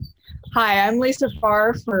Hi, I'm Lisa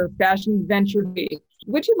Farr for Fashion Adventure Bee.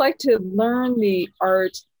 Would you like to learn the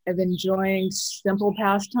art of enjoying simple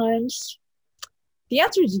pastimes? The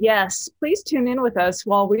answer is yes. Please tune in with us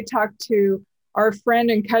while we talk to our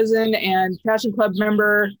friend and cousin and Fashion Club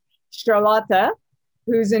member, Charlotte,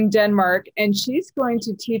 who's in Denmark, and she's going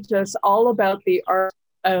to teach us all about the art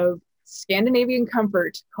of Scandinavian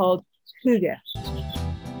comfort called Hygge.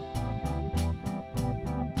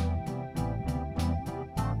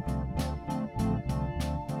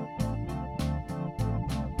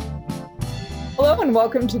 Hello and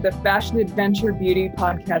welcome to the Fashion Adventure Beauty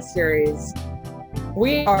podcast series.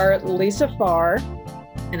 We are Lisa Farr.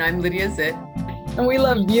 And I'm Lydia Zitt. And we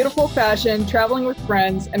love beautiful fashion, traveling with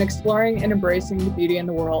friends, and exploring and embracing the beauty in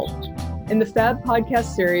the world. In the Fab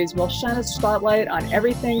podcast series, we'll shine a spotlight on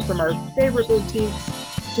everything from our favorite boutiques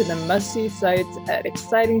to the must-see sites at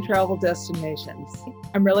exciting travel destinations.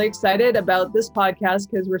 I'm really excited about this podcast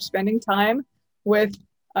because we're spending time with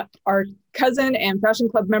our cousin and Fashion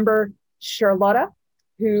Club member, Charlotte,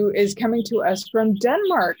 who is coming to us from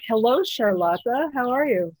Denmark. Hello, Charlotte. How are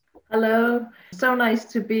you? Hello. So nice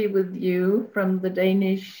to be with you from the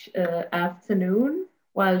Danish afternoon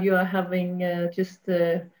while you are having just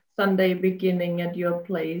a Sunday beginning at your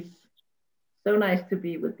place. So nice to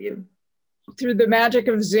be with you. Through the magic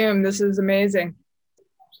of Zoom, this is amazing.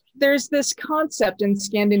 There's this concept in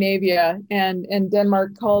Scandinavia and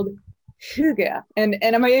Denmark called hygge. And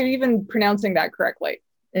am I even pronouncing that correctly?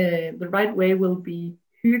 The right way will be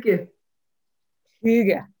hygge.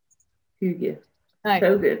 Hygge. Hygge. Nice.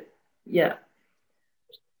 So good. Yeah.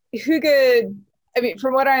 Hygge, I mean,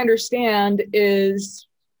 from what I understand, is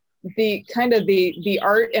the kind of the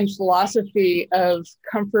art and philosophy of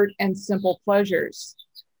comfort and simple pleasures.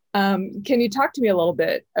 Can you talk to me a little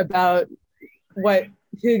bit about what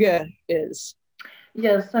hygge is?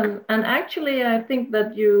 Yes, and actually, I think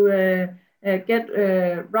that you get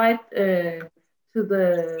right to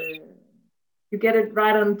the you get it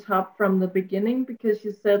right on top from the beginning because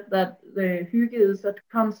you said that the hygge is a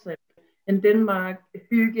concept. In Denmark,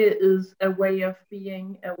 hygge is a way of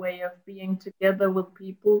being together with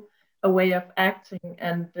people, a way of acting,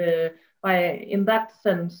 and in that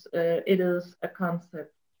sense, it is a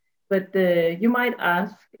concept. But you might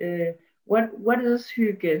ask, what is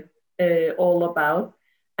hygge all about?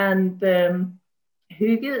 And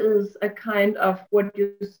hygge is a kind of what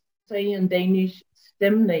you say in Danish,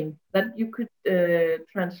 stemning, that you could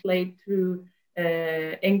translate to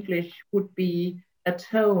English would be a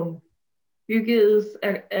tone. Hygge is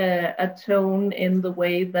a tone in the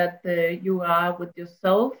way that you are with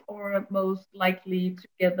yourself or most likely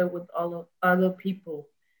together with all of other people.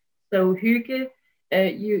 So hygge,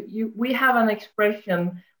 we have an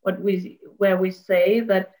expression where we say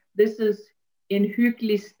that this is en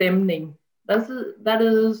hyggelig stemning. That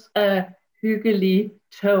is a hyggelig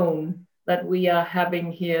tone that we are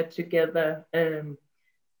having here together.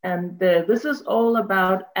 And this is all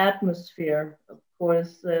about atmosphere, of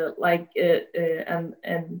course, and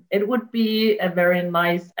it would be a very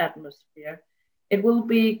nice atmosphere. It will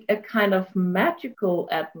be a kind of magical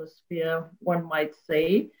atmosphere, one might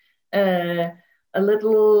say, a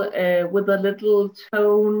little with a little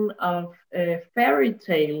tone of fairy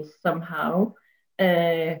tales somehow.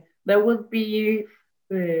 There would be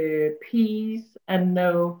peace and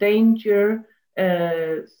no danger.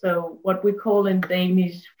 So what we call in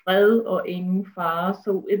Danish fred og ingen fare.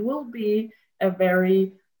 So it will be a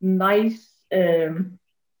very nice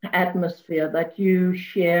atmosphere that you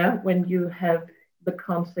share when you have the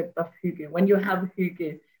concept of hygge, when you have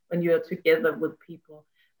hygge, when you are together with people.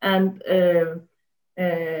 And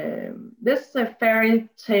this fairy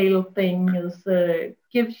tale thing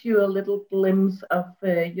gives you a little glimpse of,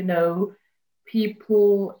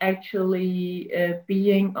 people actually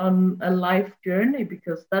being on a life journey,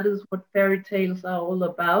 because that is what fairy tales are all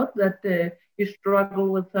about, that you struggle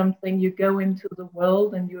with something, you go into the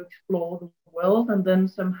world and you explore the world, and then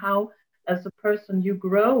somehow as a person you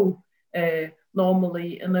grow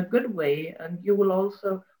normally in a good way, and you will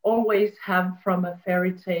also always have from a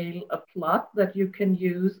fairy tale a plot that you can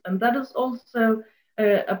use, and that is also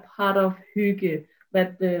a part of hygge,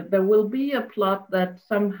 that there will be a plot that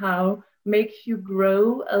somehow makes you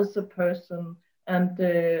grow as a person, and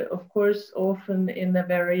of course often in a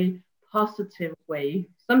very positive way.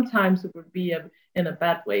 Sometimes it would be in a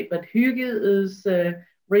bad way, but hygge is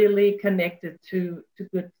really connected to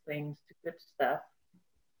good things, to good stuff.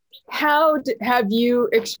 How have you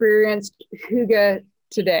experienced hygge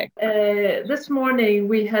today? This morning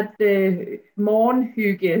we had the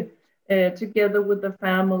morgenhygge, together with the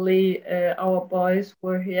family. Our boys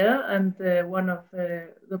were here, and one of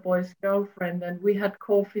the boys' girlfriend, and we had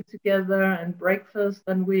coffee together and breakfast,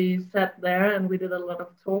 and we sat there and we did a lot of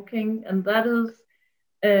talking, and that is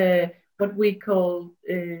what we call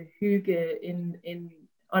hygge in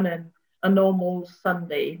on a normal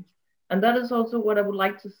Sunday. And that is also what I would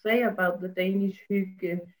like to say about the Danish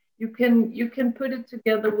hygge. You can put it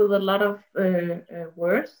together with a lot of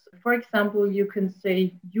words. For example, you can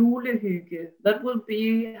say julehygge. That will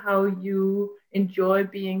be how you enjoy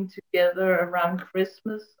being together around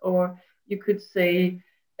Christmas, or you could say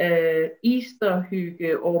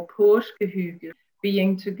Easterhygge or påskehygge,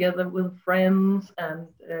 being together with friends and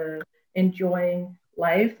enjoying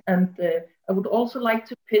life. And I would also like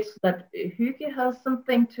to pitch that hygge has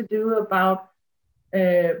something to do about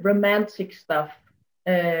romantic stuff,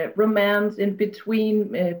 romance in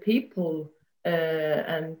between people,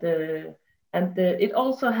 and it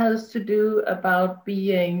also has to do about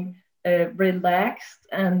being relaxed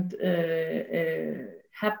and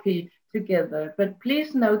happy together. But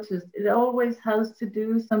please notice, it always has to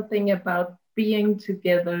do something about being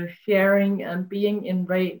together, sharing, and being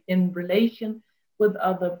in relation with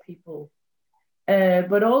other people.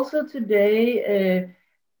 But also today,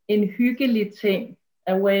 in hyggelig ting,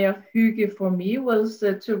 a way of hygge for me was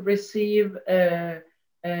to receive a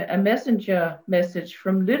messenger message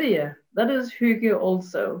from Lydia. That is hygge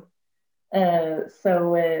also.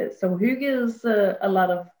 So hygge is a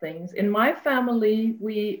lot of things. In my family,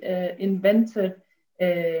 we invented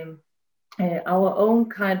our own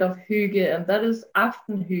kind of hygge, and that is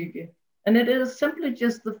aftenhygge. And it is simply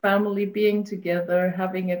just the family being together,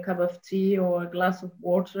 having a cup of tea or a glass of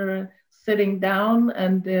water, sitting down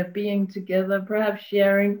and being together, perhaps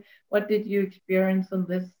sharing what did you experience on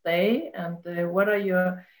this day, and what are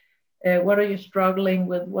you struggling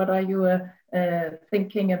with, what are you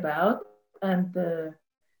thinking about, and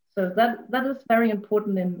so that is very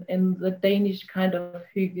important in the Danish kind of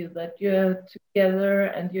hygge, that you're together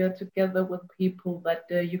and you're together with people that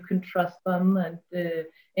you can trust on, and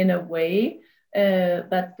in a way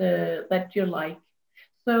that you like.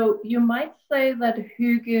 So you might say that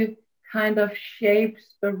hygge kind of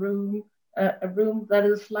shapes a room that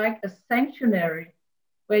is like a sanctuary,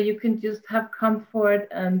 where you can just have comfort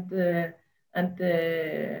and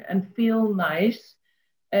feel nice.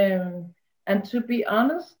 Um, and to be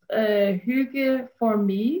honest, hygge for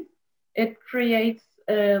me, it creates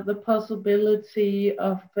the possibility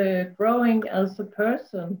of growing as a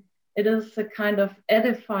person. It is a kind of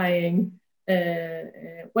edifying.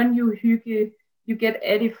 When you hygge, you get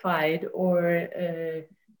edified or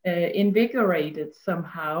invigorated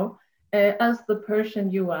somehow as the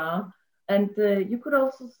person you are. And you could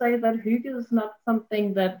also say that hygge is not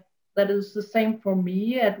something that is the same for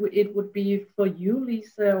me. It would be for you,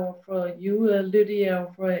 Lisa, or for you, Lydia,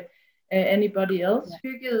 or for anybody else.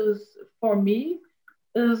 Yeah. Hygge is, for me,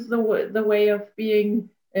 is the way of being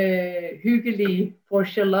hyggelig for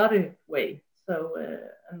Charlotte way. So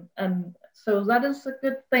and so that is a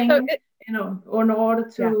good thing, so in order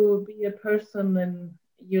to be a person and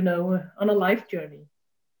on a life journey.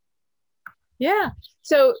 Yeah.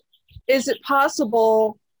 So is it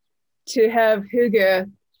possible to have hygge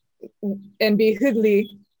and be hyggelig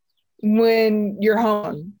when you're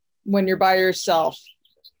home, when you're by yourself?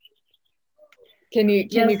 Can you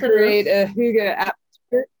create a hygge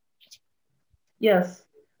atmosphere? Yes,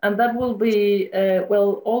 and that will be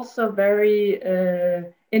also very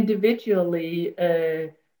individually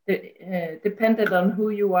dependent on who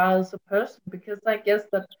you are as a person. Because I guess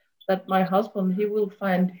that my husband, he will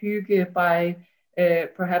find hygge by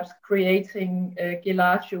perhaps creating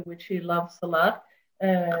gelato, which he loves a lot,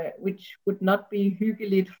 which would not be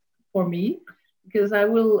hyggelig for me, because I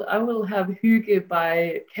will have hygge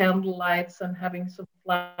by candlelights and having some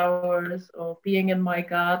flowers, or being in my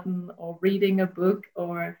garden, or reading a book,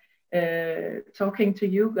 or talking to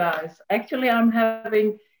you guys. Actually, I'm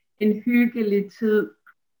having en hyggelig tid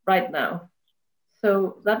right now.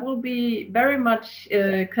 So that will be very much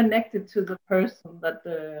connected to the person that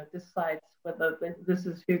decides whether this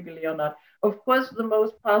is hyggelig or not. Of course, the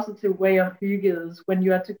most positive way of hygge is when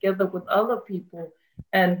you are together with other people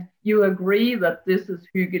and you agree that this is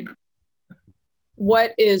hyggelig.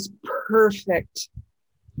 What is perfect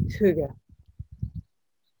hygge?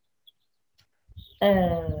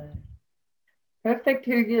 Perfect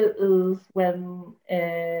hygge is when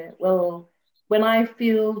I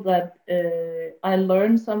feel that I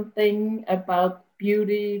learn something about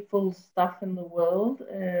beautiful stuff in the world,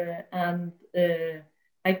 and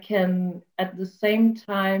I can at the same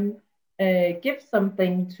time give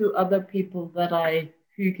something to other people that I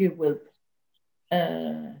hygge with.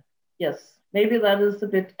 Yes, maybe that is a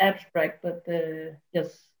bit abstract, but yes.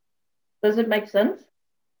 Does it make sense?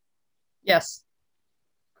 Yes.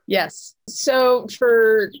 Yes. So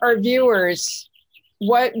for our viewers,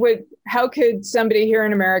 how could somebody here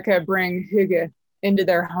in America bring hygge into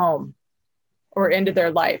their home or into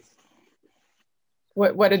their life?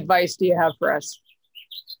 What advice do you have for us?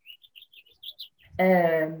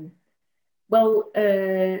 Um, well,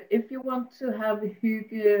 if you want to have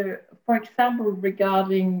hygge, for example,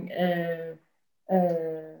 regarding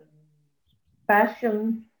fashion,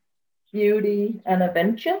 beauty, and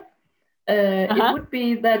adventure, it Uh-huh. would be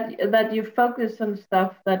that you focus on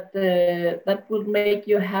stuff that will make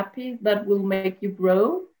you happy, that will make you grow,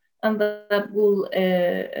 and that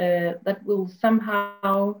will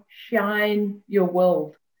somehow shine your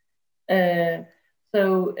world. Uh,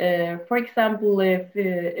 for example,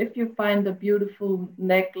 if you find a beautiful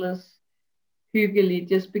necklace hugely,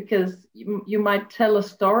 just because you might tell a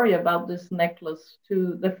story about this necklace to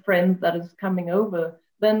the friend that is coming over,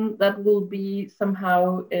 then that will be somehow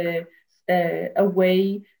a way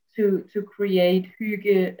to create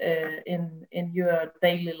hygge in your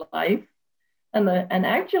daily life. And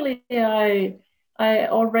actually, I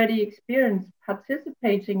already experienced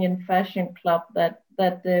participating in fashion club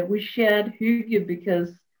that we shared hygge because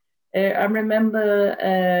I remember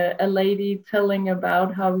a lady telling about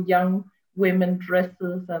how young women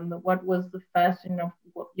dresses and what was the fashion of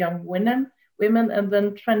young women, and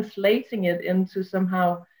then translating it into somehow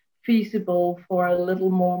feasible for a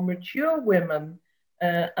little more mature women.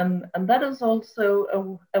 And that is also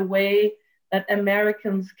a way that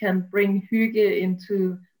Americans can bring hygge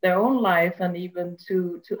into their own life and even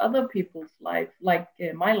to other people's life, like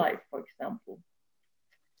my life, for example.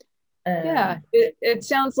 Yeah, Um, it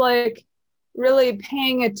sounds like really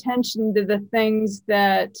paying attention to the things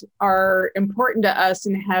that are important to us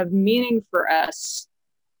and have meaning for us,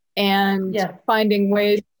 and yeah, finding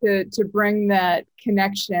ways to bring that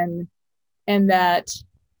connection and that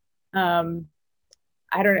um,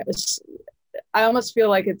 I don't know. I almost feel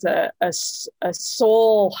like it's a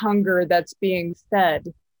soul hunger that's being fed,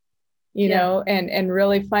 yeah. and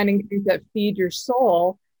really finding things that feed your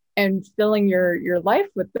soul and filling your life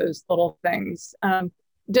with those little things.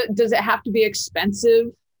 Does it have to be expensive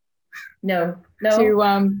No, no. to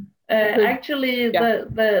Actually, yeah.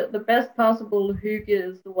 the best possible hygge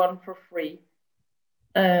is the one for free.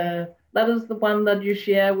 That is the one that you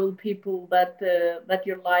share with people that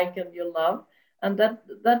you like and you love, and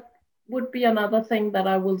that would be another thing that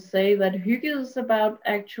I will say, that hygge is about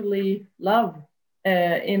actually love,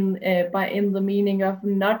 in the meaning of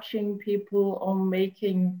nudging people or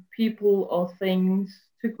making people or things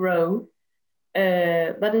to grow.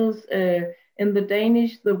 That is, in the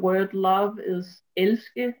Danish, the word love is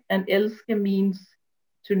elske, and elske means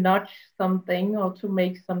to nudge something or to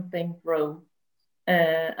make something grow.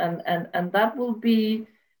 And that will be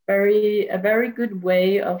a very good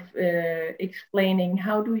way of explaining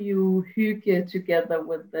how do you hygge together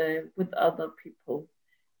with other people.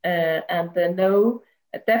 And no,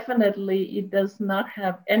 definitely it does not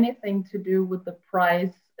have anything to do with the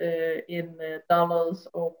price in dollars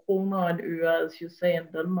or kroner and øre, as you say in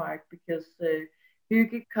Denmark, because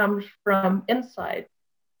hygge comes from inside.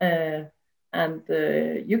 Uh, and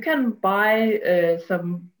you can buy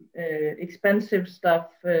some expensive stuff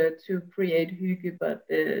to create hygge, but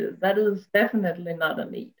that is definitely not a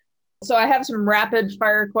need. So I have some rapid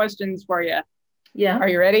fire questions for you. Yeah, Are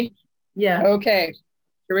you ready? yeah. Okay,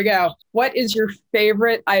 here we go. What is your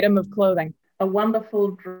favorite item of clothing? A wonderful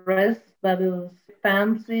dress that is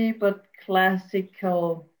fancy but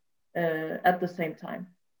classical at the same time.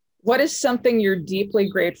 What is something you're deeply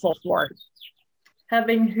grateful for?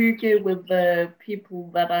 Having hygge with the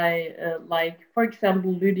people that I like, for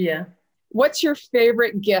example, Lydia. What's your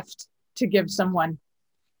favorite gift to give someone?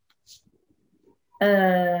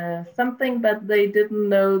 Something that they didn't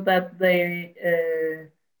know that they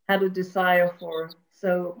had a desire for.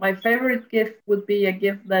 So my favorite gift would be a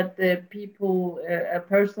gift that the people, a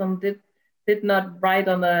person did not write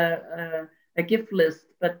on a gift list,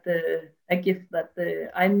 but a gift that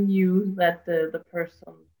I knew that the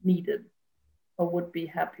person needed or would be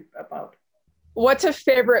happy about. What's a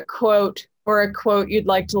favorite quote or a quote you'd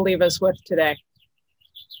like to leave us with today?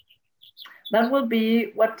 That will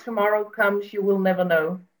be, what tomorrow comes, you will never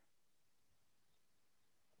know.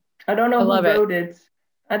 I don't I know who love it. wrote it.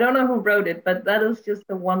 I don't know who wrote it, but that is just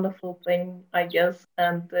a wonderful thing, I guess.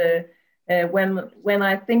 And when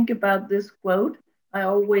I think about this quote, I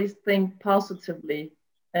always think positively,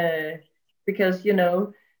 uh, because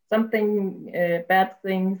something bad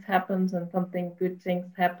things happens and something good things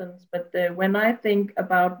happens. But when I think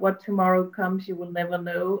about what tomorrow comes, you will never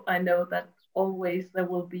know. I know that always there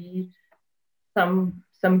will be some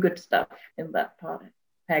good stuff in that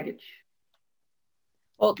package.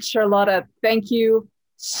 Well, Charlotta, thank you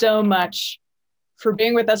so much for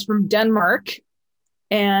being with us from Denmark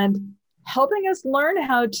and helping us learn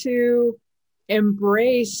how to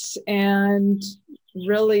embrace and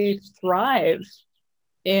really thrive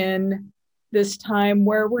in this time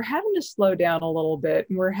where we're having to slow down a little bit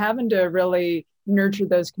and we're having to really nurture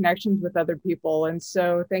those connections with other people. And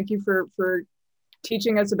so thank you for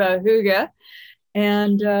teaching us about Hygge,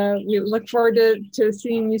 and we look forward to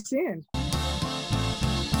seeing you soon.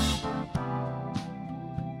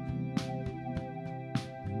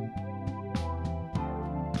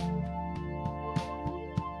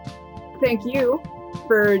 Thank you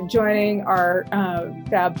for joining our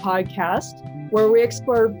Fab podcast, where we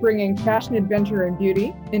explore bringing fashion, adventure, and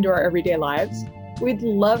beauty into our everyday lives. We'd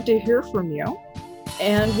love to hear from you,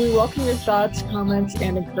 and we welcome your thoughts, comments,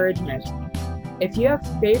 and encouragement. If you have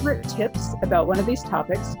favorite tips about one of these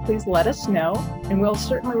topics, please let us know, and we'll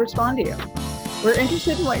certainly respond to you. We're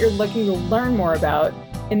interested in what you're looking to learn more about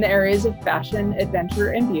in the areas of fashion,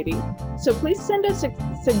 adventure, and beauty. So please send us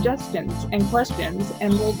suggestions and questions,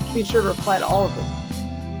 and we'll be sure to reply to all of them.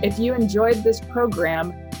 If you enjoyed this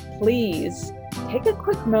program, please take a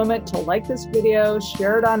quick moment to like this video,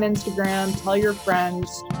 share it on Instagram, tell your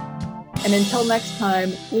friends. And until next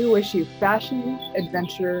time, we wish you fashion,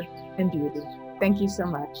 adventure, and beauty. Thank you so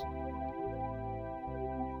much.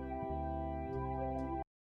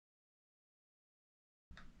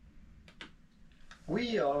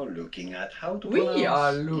 We are looking at how to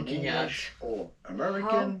pronounce in English or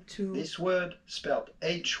American this word spelled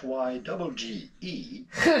Hygge.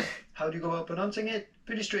 How do you go about pronouncing it?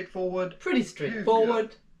 Pretty straightforward. Hygge.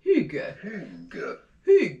 Hygge. Hygge.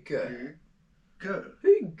 Hygge.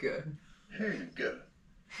 Hygge. Hygge.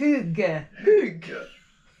 Hygge. Hygge.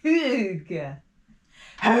 Hygge.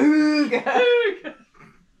 Hygge.